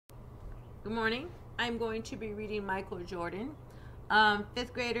Good morning. I'm going to be reading Michael Jordan.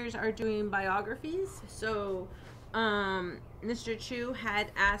 Fifth graders are doing biographies. So Mr. Chu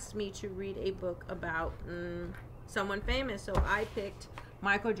had asked me to read a book about someone famous. So I picked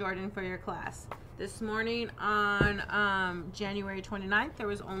Michael Jordan for your class. This morning on January 29th, there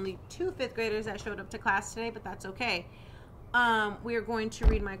was only 2 fifth graders that showed up to class today, but that's okay. We are going to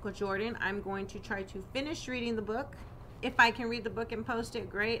read Michael Jordan. I'm going to try to finish reading the book. If I can read the book and post it,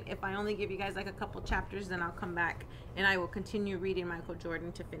 great. If I only give you guys like a couple chapters, then I'll come back and I will continue reading Michael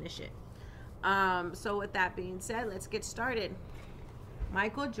Jordan to finish it. So with that being said, let's get started.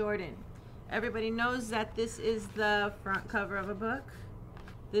 Michael Jordan. Everybody knows that this is the front cover of a book.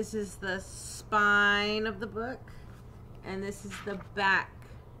 This is the spine of the book. And this is the back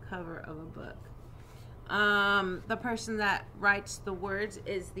cover of a book. The person that writes the words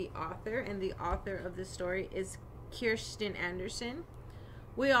is the author, and the author of this story is Kirsten Anderson.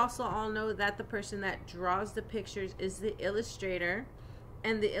 We also all know that the person that draws the pictures is the illustrator,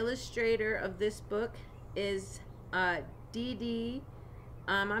 and the illustrator of this book is Dee.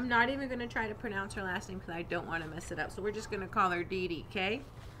 I'm not even going to try to pronounce her last name because I don't want to mess it up, so we're just going to call her Dee, okay?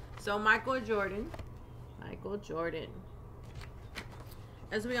 So Michael Jordan.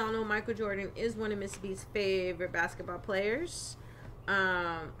 As we all know, Michael Jordan is one of Miss B's favorite basketball players.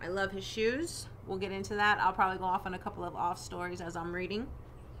 I love his shoes. We'll get into that. I'll probably go off on a couple of off stories as I'm reading.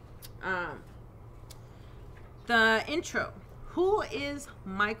 The intro. Who is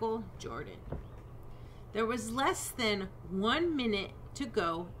Michael Jordan? There was less than 1 minute to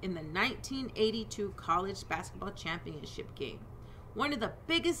go in the 1982 college basketball championship game. One of the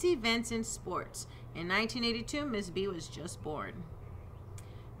biggest events in sports. In 1982, Miss B was just born.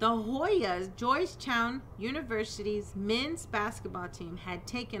 The Hoyas, Georgetown University's men's basketball team, had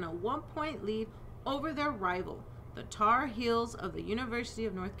taken a 1-point lead over their rival, the Tar Heels of the University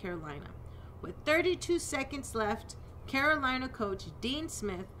of North Carolina. With 32 seconds left, Carolina coach Dean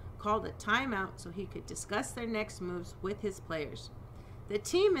Smith called a timeout so he could discuss their next moves with his players. The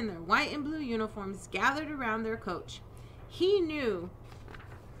team in their white and blue uniforms gathered around their coach. He knew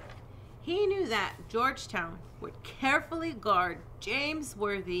that Georgetown would carefully guard James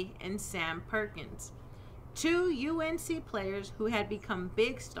Worthy and Sam Perkins, 2 UNC players who had become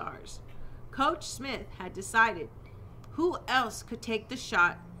big stars. Coach Smith had decided who else could take the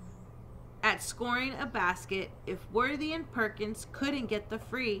shot at scoring a basket if Worthy and Perkins couldn't get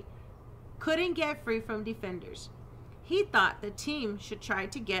free from defenders. He thought the team should try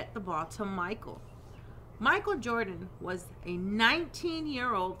to get the ball to Michael. Michael Jordan was a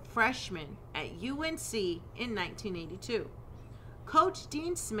 19-year-old freshman at UNC in 1982. Coach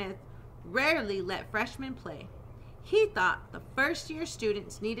Dean Smith rarely let freshmen play. He thought the first-year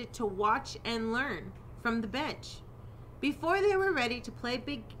students needed to watch and learn from the bench before they were ready to play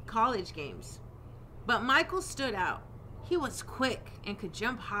big college games. But Michael stood out. He was quick and could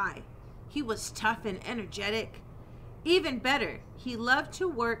jump high. He was tough and energetic. Even better, he loved to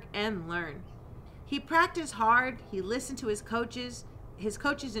work and learn. He practiced hard. He listened to his coach's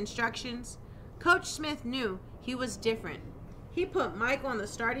instructions. Coach Smith knew he was different. He put Michael on the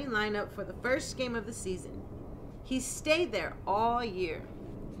starting lineup for the first game of the season. He stayed there all year.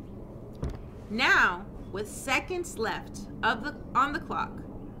 Now, with seconds left on the clock,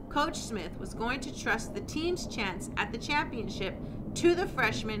 Coach Smith was going to trust the team's chance at the championship to the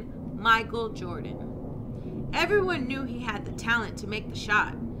freshman Michael Jordan. Everyone knew he had the talent to make the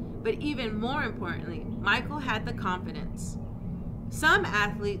shot. But even more importantly, Michael had the confidence. Some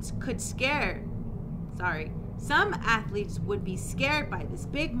athletes would be scared by this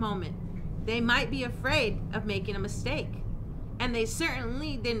big moment. They might be afraid of making a mistake. And they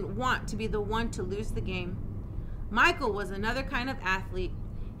certainly didn't want to be the one to lose the game. Michael was another kind of athlete.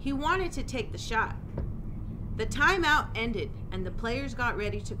 He wanted to take the shot. The timeout ended and the players got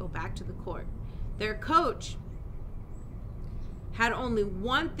ready to go back to the court. Their coach had only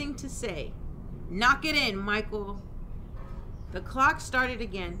one thing to say: knock it in, Michael. The clock started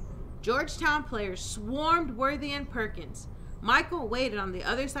again. Georgetown players swarmed Worthy and Perkins. Michael waited on the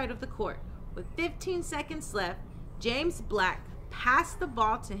other side of the court. With 15 seconds left, James Black passed the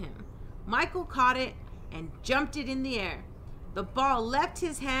ball to him. Michael caught it and jumped it in the air. The ball left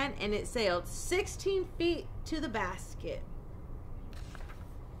his hand and it sailed 16 feet to the basket.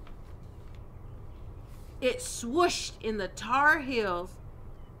 It swooshed in the Tar Heels.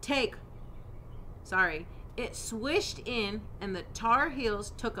 It swished in and the Tar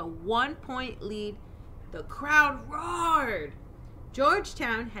Heels took a 1-point lead. The crowd roared.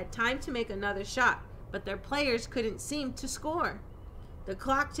 Georgetown had time to make another shot, but their players couldn't seem to score. The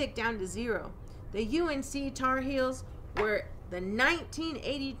clock ticked down to 0. The UNC Tar Heels were the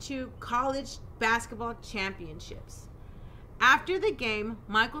 1982 College Basketball Championships. After the game,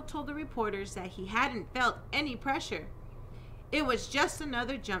 Michael told the reporters that he hadn't felt any pressure. It was just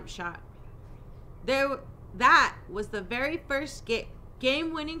another jump shot. That was the very first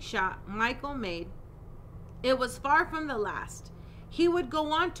game-winning shot Michael made. It was far from the last. He would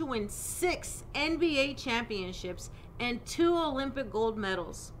go on to win 6 NBA championships and 2 Olympic gold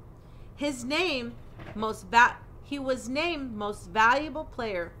medals. He was named most valuable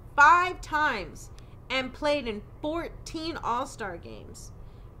player 5 times and played in 14 All-Star games.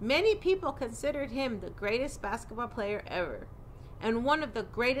 Many people considered him the greatest basketball player ever and one of the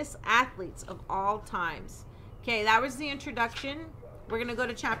greatest athletes of all times. Okay, that was the introduction. We're going to go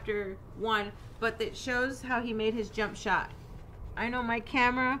to chapter 1, but it shows how he made his jump shot. I know my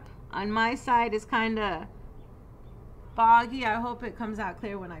camera on my side is kind of foggy. I hope it comes out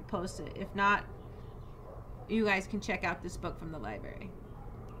clear when I post it. If not, you guys can check out this book from the library.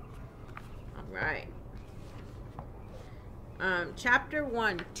 All right. Chapter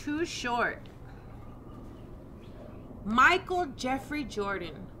 1, Too Short. Michael Jeffrey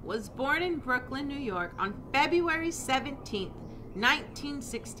Jordan was born in Brooklyn, New York on February 17th,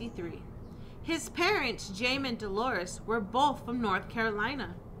 1963. His parents, James and Dolores, were both from North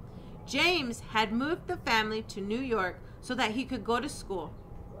Carolina. James had moved the family to New York so that he could go to school.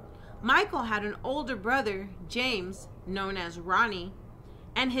 Michael had an older brother, James, known as Ronnie,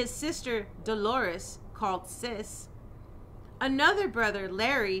 and his sister, Dolores, called Sis. Another brother,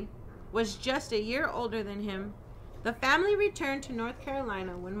 Larry, was just a year older than him. The family returned to North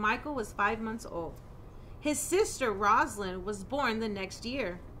Carolina when Michael was 5 months old. His sister, Rosalind, was born the next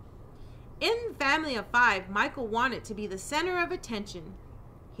year. In the family of 5, Michael wanted to be the center of attention.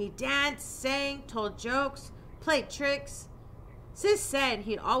 He danced, sang, told jokes, played tricks. Sis said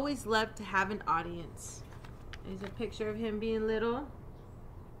he'd always loved to have an audience. There's a picture of him being little.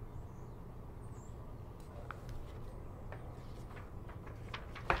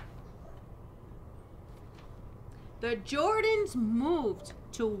 The Jordans moved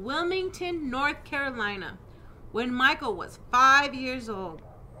to Wilmington, North Carolina when Michael was 5 years old.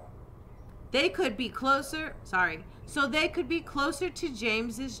 So they could be closer to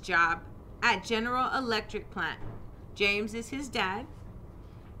James's job at General Electric plant. James is his dad.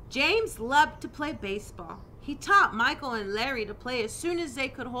 James loved to play baseball. He taught Michael and Larry to play as soon as they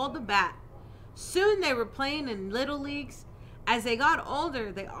could hold the bat. Soon they were playing in little leagues. As they got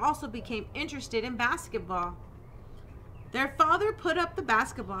older, they also became interested in basketball. Their father put up the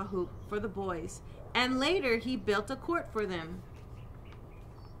basketball hoop for the boys, and later he built a court for them.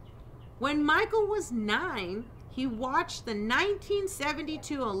 When Michael was 9, he watched the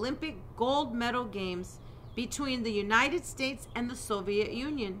 1972 Olympic gold medal games between the United States and the Soviet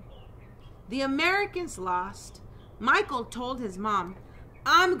Union. The Americans lost. Michael told his mom,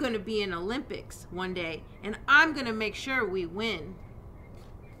 "I'm going to be in Olympics one day, and I'm going to make sure we win."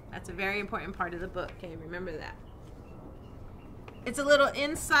 That's a very important part of the book, okay? Remember that. It's a little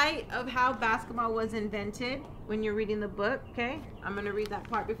insight of how basketball was invented when you're reading the book, okay? I'm going to read that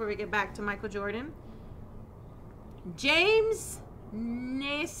part before we get back to Michael Jordan. James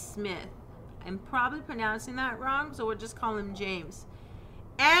Naismith. I'm probably pronouncing that wrong, so we'll just call him James.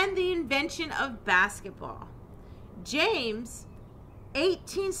 And the invention of basketball. James,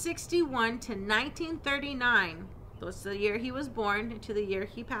 1861 to 1939, that's the year he was born to the year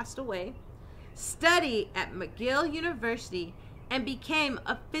he passed away, studied at McGill University and became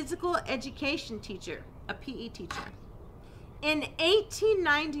a physical education teacher, a PE teacher. In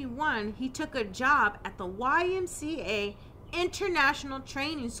 1891, he took a job at the YMCA International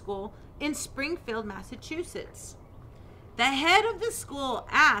Training School in Springfield, Massachusetts. The head of the school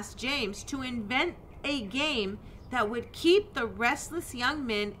asked James to invent a game that would keep the restless young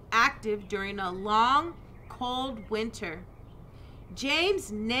men active during a long, cold winter. James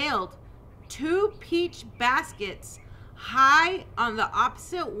nailed 2 peach baskets high on the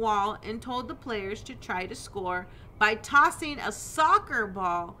opposite wall and told the players to try to score by tossing a soccer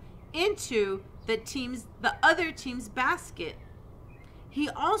ball into the other team's basket. He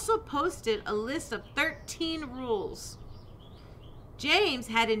also posted a list of 13 rules. James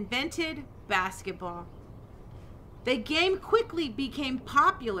had invented basketball. The game quickly became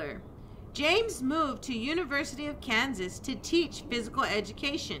popular. James moved to University of Kansas to teach physical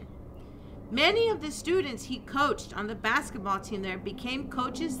education. Many of the students he coached on the basketball team there became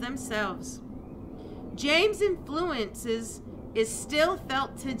coaches themselves. James' influences is still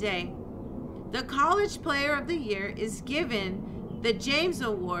felt today. The College Player of the Year is given the James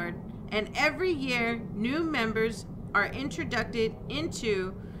Award, and every year new members are introduced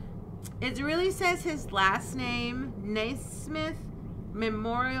into It really says his last name, Naismith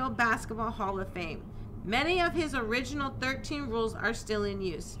Memorial Basketball Hall of Fame. Many of his original 13 rules are still in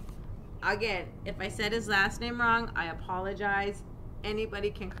use. Again, if I said his last name wrong, I apologize. Anybody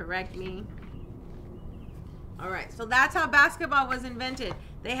can correct me. All right, so that's how basketball was invented.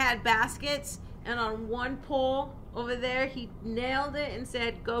 They had baskets, and on one pole over there, he nailed it and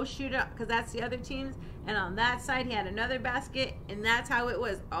said, go shoot it, because that's the other teams. And on that side, he had another basket, and that's how it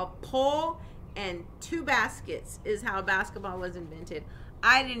was. A pole and 2 baskets is how basketball was invented.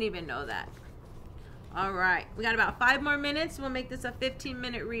 I didn't even know that. All right, we got about 5 more minutes. We'll make this a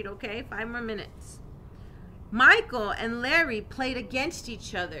 15-minute read, okay? 5 more minutes. Michael and Larry played against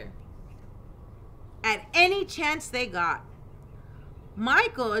each other at any chance they got.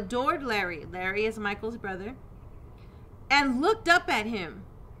 Michael adored Larry. Larry is Michael's brother. And looked up at him.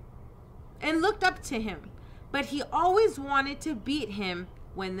 And looked up to him. But he always wanted to beat him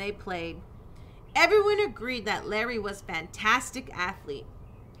when they played. Everyone agreed that Larry was a fantastic athlete.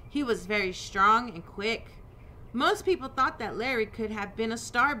 He was very strong and quick. Most people thought that Larry could have been a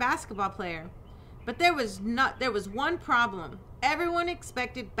star basketball player. But there was one problem. Everyone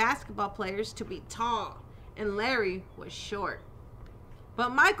expected basketball players to be tall, and Larry was short.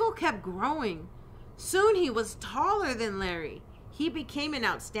 But Michael kept growing. Soon he was taller than Larry. He became an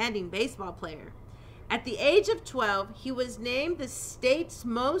outstanding baseball player. At the age of 12, he was named the state's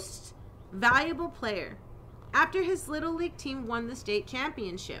most valuable player after his Little League team won the state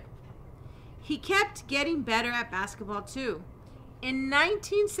championship. He kept getting better at basketball too. In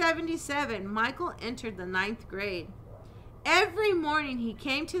 1977, Michael entered the 9th grade. Every morning he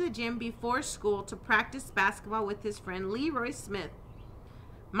came to the gym before school to practice basketball with his friend Leroy Smith.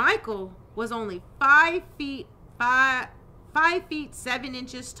 Michael was only 5 feet 7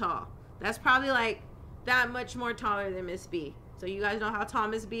 inches tall. That's probably like that much more taller than Miss B. So you guys know how tall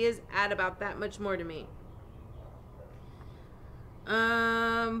Miss B is? Add about that much more to me.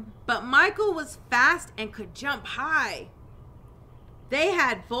 But Michael was fast and could jump high. They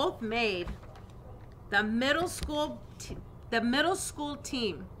had both made the middle school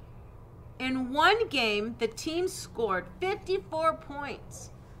team. In one game, the team scored 54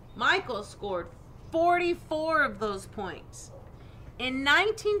 points. Michael scored 44 of those points. In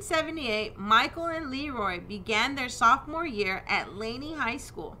 1978, Michael and Leroy began their sophomore year at Laney High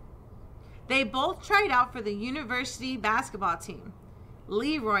School. They both tried out for the university basketball team.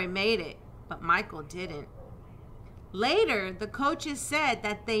 Leroy made it, but Michael didn't. Later, the coaches said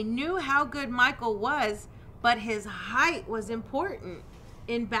that they knew how good Michael was, but his height was important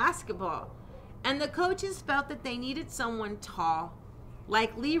in basketball. And the coaches felt that they needed someone tall,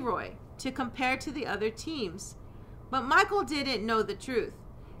 like Leroy, to compare to the other teams. But Michael didn't know the truth.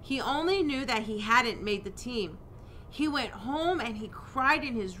 He only knew that he hadn't made the team. He went home and he cried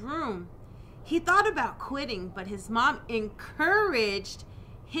in his room. He thought about quitting, but his mom encouraged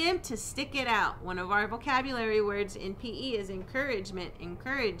him to stick it out. One of our vocabulary words in PE is encouragement,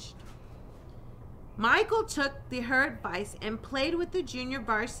 encouraged. Michael took her advice and played with the junior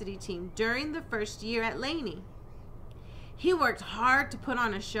varsity team during the first year at Laney. He worked hard to put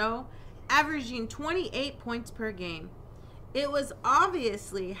on a show, averaging 28 points per game. It was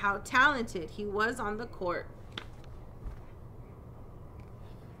obviously how talented he was on the court.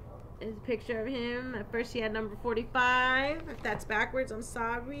 There's a picture of him. At first he had number 45. If that's backwards, I'm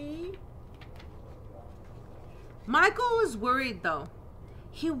sorry. Michael was worried though.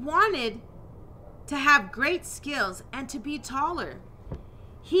 He wanted to have great skills and to be taller.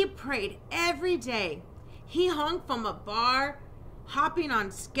 He prayed every day. He hung from a bar, hopping on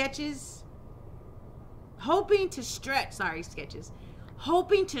sketches, hoping to stretch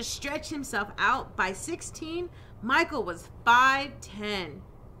himself out. By 16, Michael was 5'10".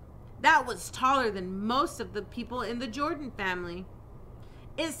 That was taller than most of the people in the Jordan family.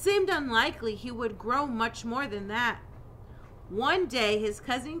 It seemed unlikely he would grow much more than that. One day, his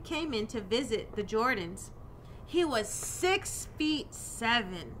cousin came in to visit the Jordans. He was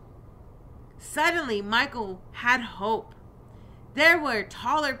 6'7". Suddenly, Michael had hope. There were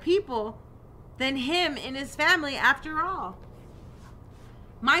taller people than him in his family after all.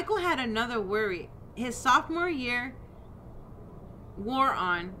 Michael had another worry. His sophomore year wore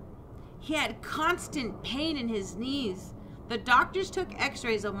on. He had constant pain in his knees. The doctors took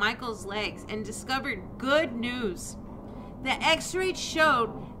x-rays of Michael's legs and discovered good news. The x-rays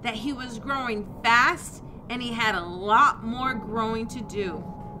showed that he was growing fast and he had a lot more growing to do.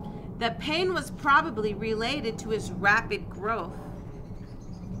 The pain was probably related to his rapid growth.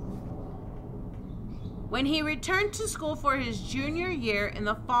 When he returned to school for his junior year in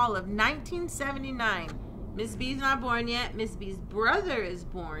the fall of 1979, Miss B's not born yet. Miss B's brother is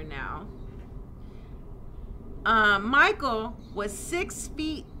born now. Michael was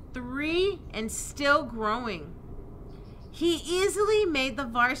 6'3" and still growing. He easily made the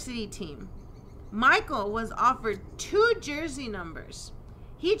varsity team. Michael was offered 2 jersey numbers.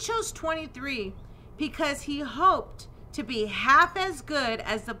 He chose 23 because he hoped to be half as good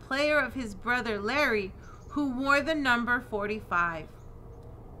as the player of his brother Larry, who wore the number 45.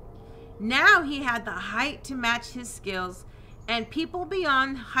 Now he had the height to match his skills, and people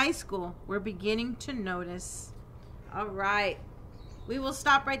beyond high school were beginning to notice. All right. We will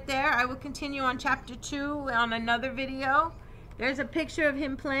stop right there. I will continue on chapter 2 on another video. There's a picture of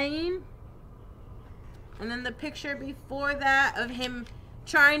him playing. And then the picture before that of him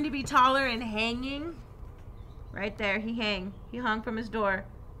trying to be taller and hanging. Right there, he hung from his door.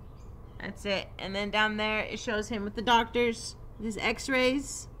 That's it. And then down there, it shows him with the doctors, his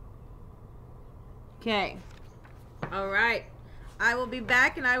x-rays. Okay. All right. I will be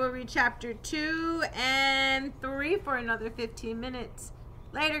back and I will read chapter 2 and 3 for another 15 minutes.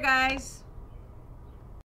 Later, guys.